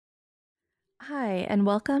Hi, and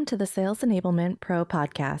welcome to the Sales Enablement Pro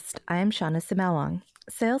podcast. I am Shauna Simawang.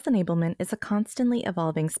 Sales enablement is a constantly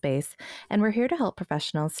evolving space, and we're here to help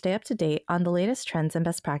professionals stay up to date on the latest trends and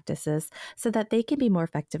best practices so that they can be more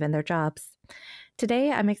effective in their jobs. Today,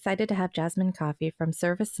 I'm excited to have Jasmine Coffey from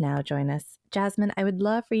ServiceNow join us. Jasmine, I would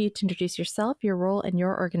love for you to introduce yourself, your role, and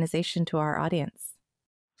your organization to our audience.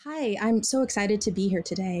 Hi, I'm so excited to be here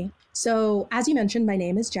today. So, as you mentioned, my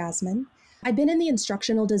name is Jasmine. I've been in the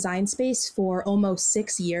instructional design space for almost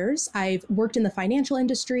 6 years. I've worked in the financial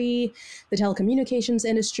industry, the telecommunications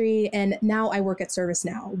industry, and now I work at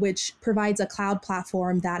ServiceNow, which provides a cloud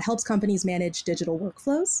platform that helps companies manage digital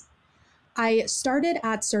workflows. I started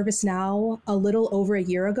at ServiceNow a little over a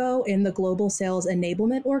year ago in the global sales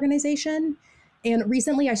enablement organization. And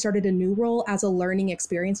recently, I started a new role as a learning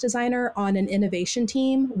experience designer on an innovation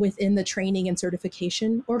team within the training and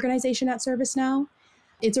certification organization at ServiceNow.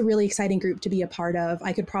 It's a really exciting group to be a part of.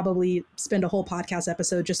 I could probably spend a whole podcast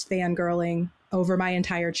episode just fangirling over my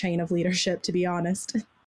entire chain of leadership, to be honest.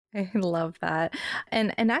 I love that.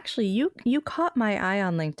 And actually you caught my eye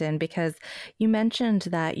on LinkedIn because you mentioned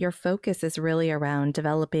that your focus is really around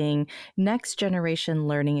developing next generation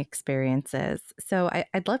learning experiences. So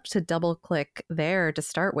I'd love to double click there to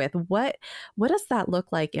start with. What does that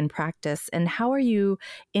look like in practice, and how are you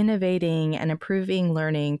innovating and improving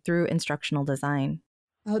learning through instructional design?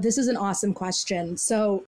 Oh, this is an awesome question.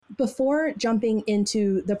 So before jumping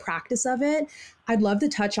into the practice of it, I'd love to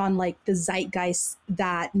touch on like the zeitgeist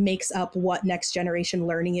that makes up what next generation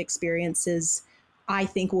learning experiences I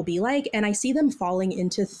think will be like. And I see them falling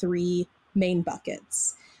into three main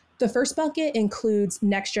buckets. The first bucket includes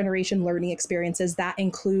next generation learning experiences that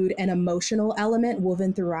include an emotional element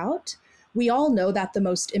woven throughout. We all know that the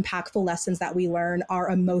most impactful lessons that we learn are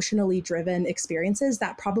emotionally driven experiences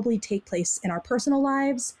that probably take place in our personal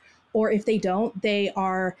lives, or if they don't, they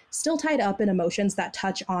are still tied up in emotions that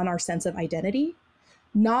touch on our sense of identity.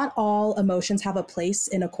 Not all emotions have a place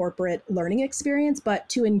in a corporate learning experience, but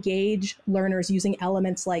to engage learners using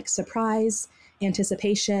elements like surprise,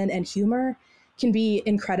 anticipation, and humor can be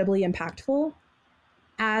incredibly impactful.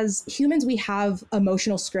 As humans, we have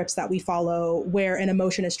emotional scripts that we follow where an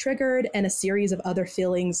emotion is triggered and a series of other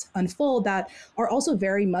feelings unfold that are also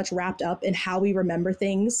very much wrapped up in how we remember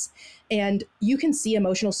things. And you can see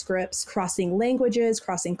emotional scripts crossing languages,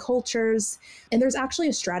 crossing cultures. And there's actually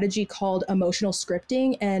a strategy called emotional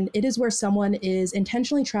scripting. And it is where someone is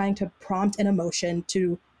intentionally trying to prompt an emotion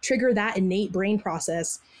to trigger that innate brain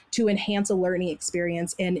process to enhance a learning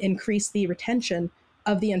experience and increase the retention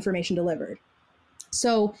of the information delivered.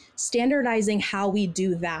 So standardizing how we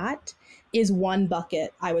do that is one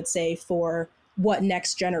bucket, I would say, for what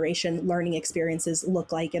next generation learning experiences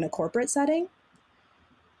look like in a corporate setting.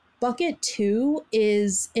 Bucket two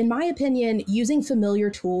is, in my opinion, using familiar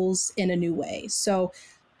tools in a new way. So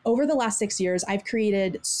over the last 6 years, I've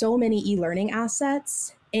created so many e-learning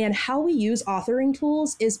assets, and how we use authoring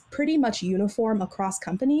tools is pretty much uniform across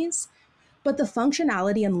companies. But the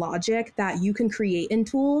functionality and logic that you can create in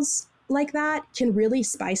tools like that can really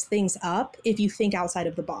spice things up if you think outside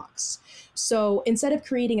of the box. So instead of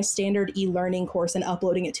creating a standard e-learning course and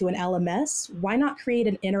uploading it to an LMS, why not create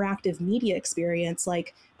an interactive media experience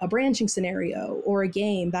like a branching scenario or a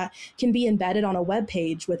game that can be embedded on a web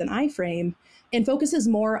page with an iframe and focuses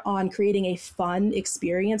more on creating a fun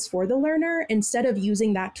experience for the learner instead of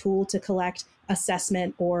using that tool to collect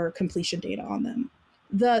assessment or completion data on them.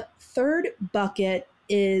 The third bucket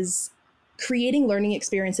is creating learning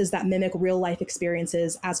experiences that mimic real life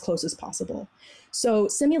experiences as close as possible. So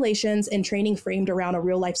simulations and training framed around a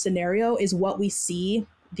real life scenario is what we see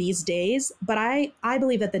these days. But I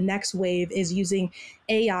believe that the next wave is using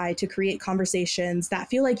AI to create conversations that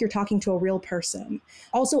feel like you're talking to a real person.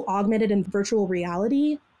 Also, augmented and virtual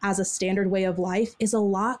reality as a standard way of life is a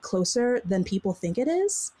lot closer than people think it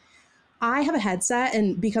is. I have a headset,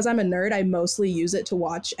 and because I'm a nerd, I mostly use it to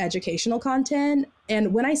watch educational content.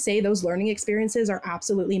 And when I say those learning experiences are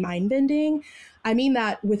absolutely mind-bending, I mean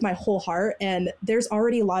that with my whole heart, and there's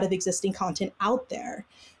already a lot of existing content out there.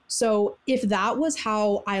 So if that was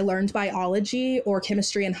how I learned biology or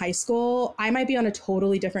chemistry in high school, I might be on a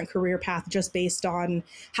totally different career path just based on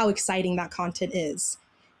how exciting that content is.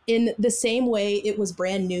 In the same way it was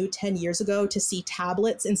brand new 10 years ago to see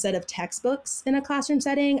tablets instead of textbooks in a classroom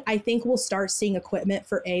setting, I think we'll start seeing equipment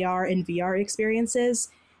for AR and VR experiences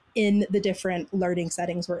in the different learning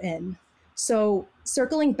settings we're in. So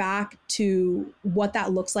circling back to what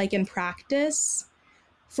that looks like in practice,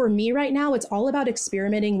 for me right now, it's all about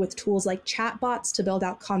experimenting with tools like chatbots to build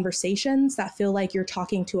out conversations that feel like you're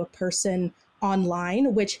talking to a person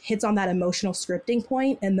online, which hits on that emotional scripting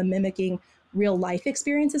point and the mimicking real life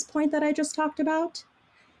experiences point that I just talked about.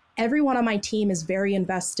 Everyone on my team is very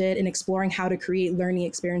invested in exploring how to create learning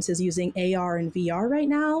experiences using AR and VR right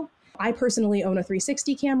now. I personally own a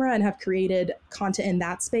 360 camera and have created content in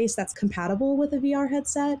that space that's compatible with a VR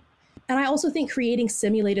headset. And I also think creating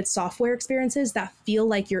simulated software experiences that feel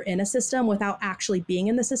like you're in a system without actually being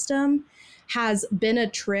in the system has been a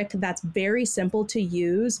trick that's very simple to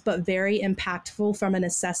use, but very impactful from an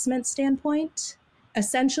assessment standpoint.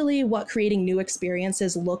 Essentially, what creating new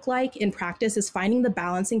experiences look like in practice is finding the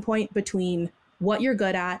balancing point between what you're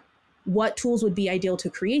good at, what tools would be ideal to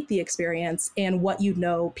create the experience, and what you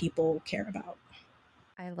know people care about.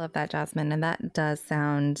 I love that, Jasmine. And that does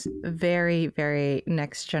sound very, very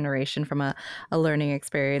next generation from a learning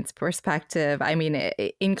experience perspective. I mean,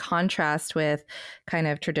 in contrast with kind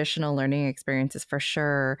of traditional learning experiences, for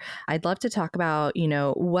sure. I'd love to talk about,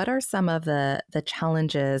 what are some of the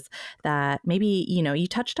challenges that maybe, you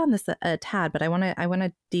touched on this a tad, but I want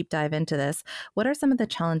to deep dive into this. What are some of the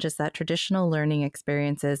challenges that traditional learning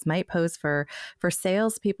experiences might pose for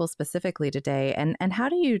salespeople specifically today? And how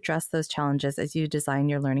do you address those challenges as you design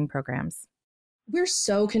your learning programs? We're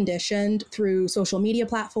so conditioned through social media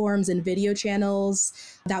platforms and video channels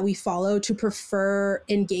that we follow to prefer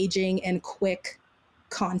engaging and quick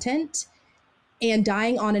content. And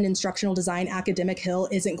dying on an instructional design academic hill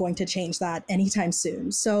isn't going to change that anytime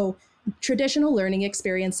soon. So traditional learning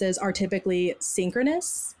experiences are typically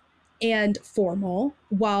synchronous and formal,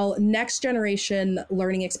 while next generation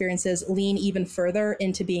learning experiences lean even further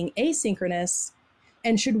into being asynchronous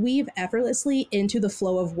and should weave effortlessly into the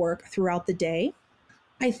flow of work throughout the day.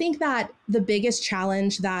 I think that the biggest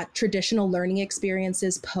challenge that traditional learning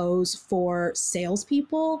experiences pose for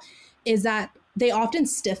salespeople is that they often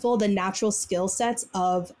stifle the natural skill sets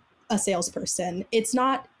of a salesperson. It's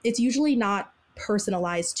usually not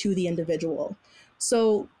personalized to the individual.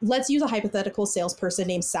 So let's use a hypothetical salesperson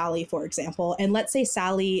named Sally, for example. And let's say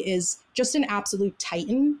Sally is just an absolute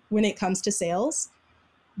titan when it comes to sales.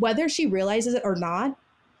 Whether she realizes it or not,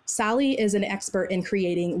 Sally is an expert in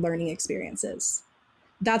creating learning experiences.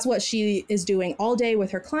 That's what she is doing all day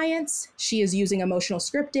with her clients. She is using emotional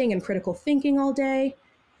scripting and critical thinking all day.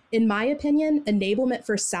 In my opinion, enablement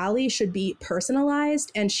for Sally should be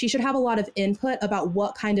personalized, and she should have a lot of input about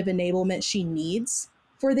what kind of enablement she needs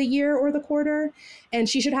for the year or the quarter. And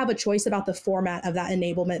she should have a choice about the format of that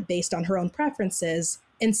enablement based on her own preferences,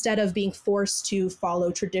 instead of being forced to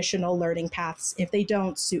follow traditional learning paths if they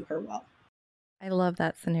don't suit her well. I love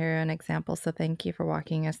that scenario and example. So thank you for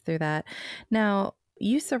walking us through that. Now,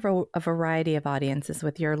 you serve a variety of audiences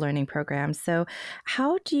with your learning programs. So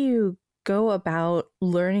how do you go about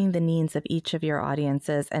learning the needs of each of your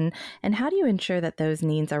audiences, and how do you ensure that those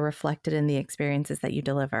needs are reflected in the experiences that you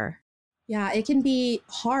deliver? Yeah, it can be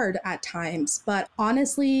hard at times, but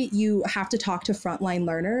honestly, you have to talk to frontline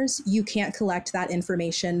learners. You can't collect that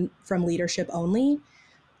information from leadership only.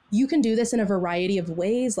 You can do this in a variety of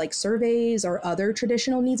ways, like surveys or other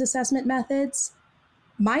traditional needs assessment methods.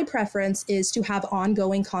 My preference is to have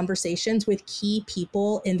ongoing conversations with key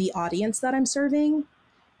people in the audience that I'm serving.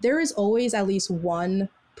 There is always at least one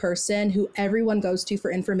person who everyone goes to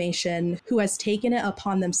for information, who has taken it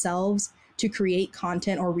upon themselves to create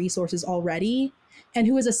content or resources already, and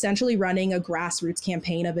who is essentially running a grassroots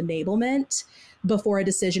campaign of enablement before a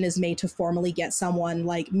decision is made to formally get someone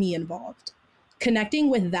like me involved. Connecting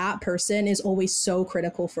with that person is always so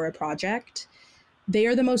critical for a project. They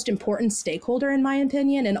are the most important stakeholder, in my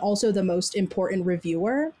opinion, and also the most important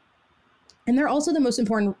reviewer. And they're also the most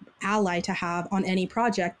important ally to have on any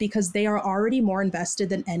project because they are already more invested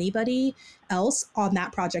than anybody else on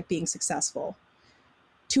that project being successful.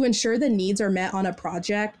 To ensure the needs are met on a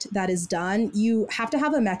project that is done, you have to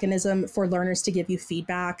have a mechanism for learners to give you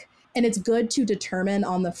feedback. And it's good to determine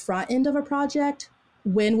on the front end of a project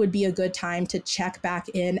when would be a good time to check back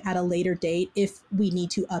in at a later date if we need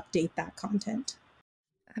to update that content.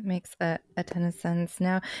 That makes a ton of sense.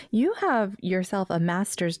 Now, you have yourself a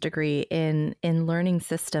master's degree in learning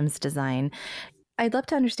systems design. I'd love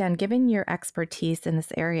to understand, given your expertise in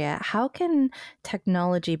this area, how can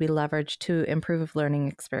technology be leveraged to improve learning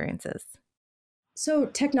experiences? So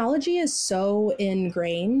technology is so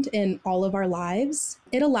ingrained in all of our lives.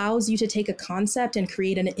 It allows you to take a concept and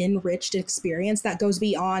create an enriched experience that goes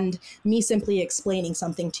beyond me simply explaining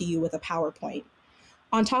something to you with a PowerPoint.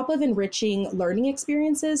 On top of enriching learning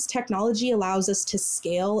experiences, technology allows us to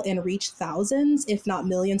scale and reach thousands, if not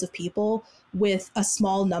millions of people with a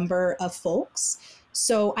small number of folks.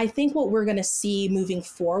 So I think what we're going to see moving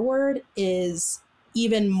forward is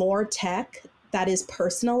even more tech that is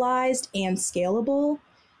personalized and scalable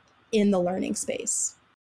in the learning space.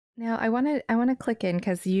 Now, I want to click in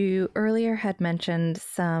because you earlier had mentioned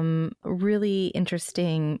some really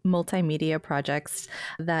interesting multimedia projects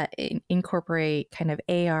that incorporate kind of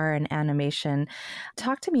AR and animation.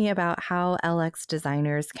 Talk to me about how LX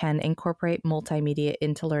designers can incorporate multimedia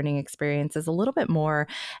into learning experiences a little bit more,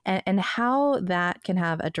 and how that can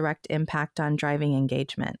have a direct impact on driving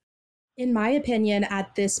engagement. In my opinion,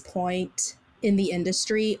 at this point in the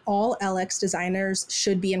industry, all LX designers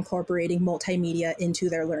should be incorporating multimedia into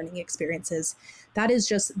their learning experiences. That is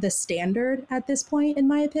just the standard at this point, in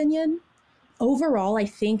my opinion. Overall, I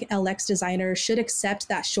think LX designers should accept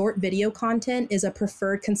that short video content is a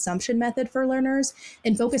preferred consumption method for learners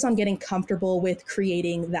and focus on getting comfortable with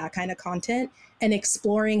creating that kind of content and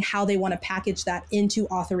exploring how they want to package that into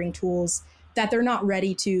authoring tools that they're not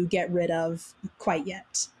ready to get rid of quite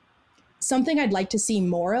yet. Something I'd like to see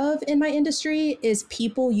more of in my industry is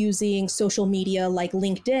people using social media like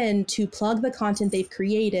LinkedIn to plug the content they've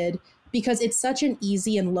created because it's such an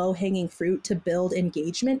easy and low hanging fruit to build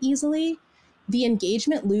engagement easily. The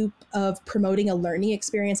engagement loop of promoting a learning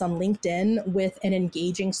experience on LinkedIn with an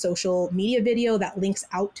engaging social media video that links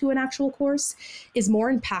out to an actual course is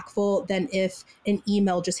more impactful than if an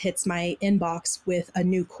email just hits my inbox with a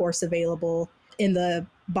new course available in the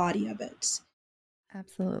body of it.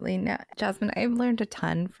 Absolutely. Now, Jasmine, I've learned a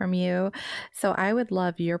ton from you. So I would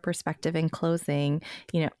love your perspective in closing.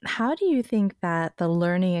 How do you think that the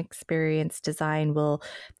learning experience design will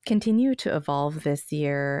continue to evolve this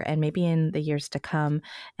year and maybe in the years to come?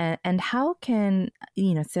 And how can,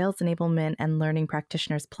 sales enablement and learning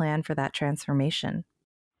practitioners plan for that transformation?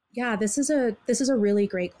 Yeah, this is a really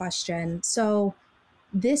great question. So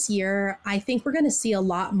this year, I think we're going to see a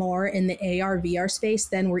lot more in the AR VR space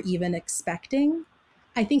than we're even expecting.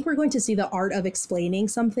 I think we're going to see the art of explaining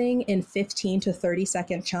something in 15 to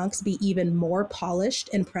 30-second chunks be even more polished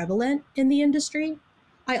and prevalent in the industry.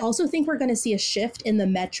 I also think we're going to see a shift in the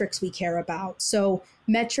metrics we care about. So,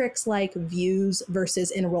 metrics like views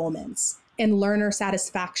versus enrollments and learner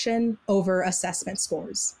satisfaction over assessment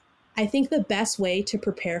scores. I think the best way to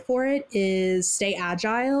prepare for it is stay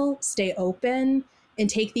agile, stay open, and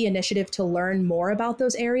take the initiative to learn more about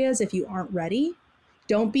those areas if you aren't ready.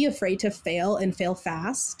 Don't be afraid to fail and fail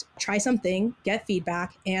fast. Try something, get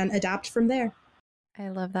feedback, and adapt from there. I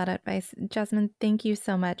love that advice. Jasmine, thank you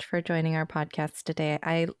so much for joining our podcast today.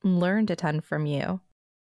 I learned a ton from you.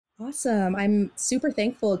 Awesome. I'm super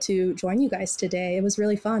thankful to join you guys today. It was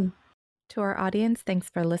really fun. To our audience, thanks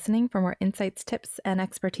for listening. For more insights, tips, and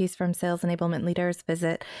expertise from sales enablement leaders,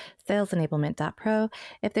 visit salesenablement.pro.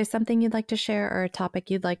 If there's something you'd like to share or a topic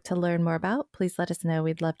you'd like to learn more about, please let us know.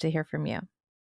 We'd love to hear from you.